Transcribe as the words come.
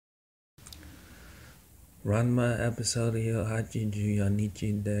Ranma episode yo hachiju yo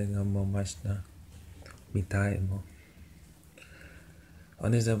nichi de gamo mashna mitai mo. On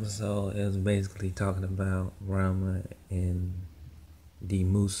this episode, it was basically talking about Rama and the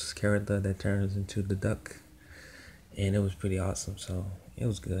moose character that turns into the duck, and it was pretty awesome. So it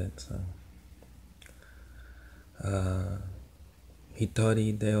was good. So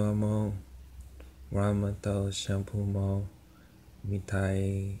Hitori dewa mo Rama to shampoo mo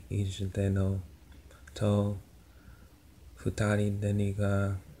mitai ishite no to futari deni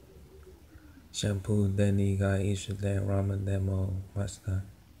ga shampoo deni ga ishite Rama demo mashita.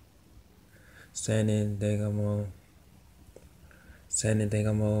 Senen degamo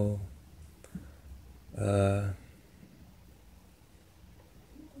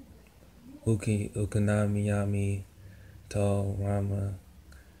ukanami yami to Rama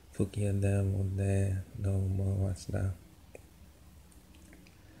fukia demo de no mo mashita.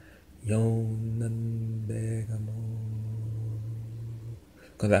 Yonan degamo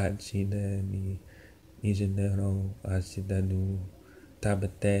kodachi de ni nijinero ashidanu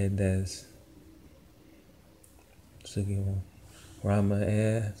tabate des sugimo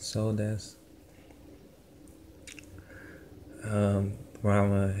Rama so that's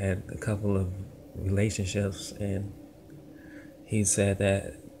Rama had a couple of relationships, and he said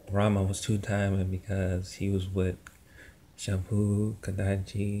that Rama was two-timing because he was with Shampoo,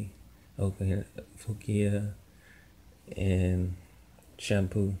 Kadachi, Fukia, and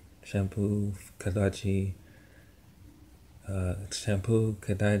Shampoo, Kadachi,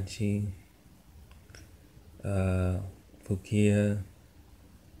 Fukia,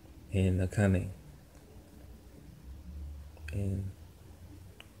 and Akane. And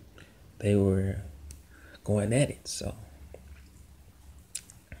they were going at it, so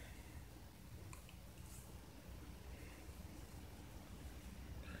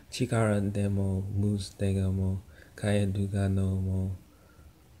Chikara demo moose degamo kaya dugano mo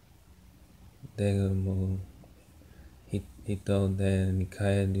degamo hito de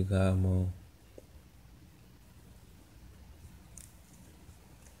nikaya dugamo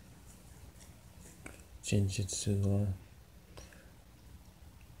Shinjitsu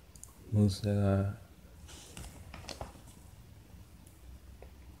moose dega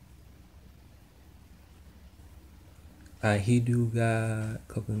Ahiru ga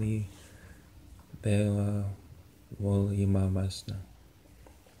kokoni dewa wo imamashita.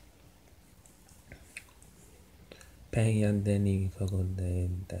 Penyan deni koko de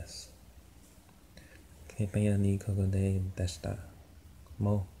des. Penyan ni koko de deshita.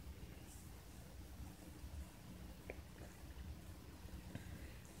 Mo.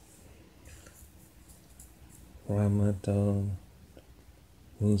 Rama to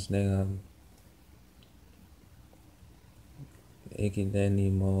moose dega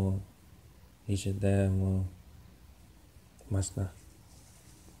Ikideni mo Ishide mo mashita.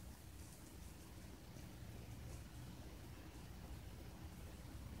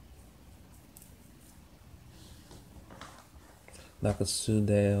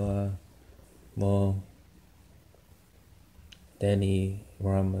 Nakasude wa mo Deni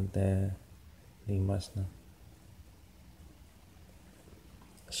Rama de ni mashita.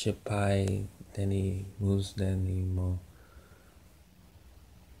 Shipai deni moose deni mo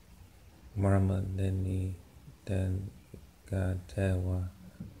Rama deni den ga dewa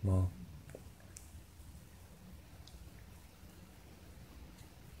mo.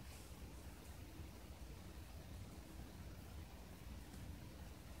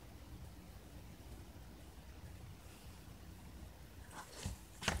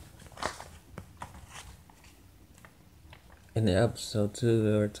 In the episode 2,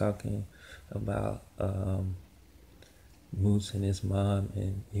 they were talking about Moose and his mom,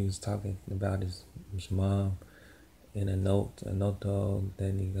 and he was talking about his mom in a noto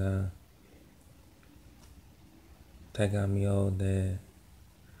deniga tagamio de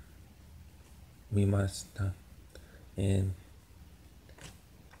mimashita, and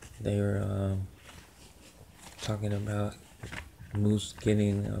they were talking about Moose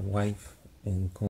getting a wife and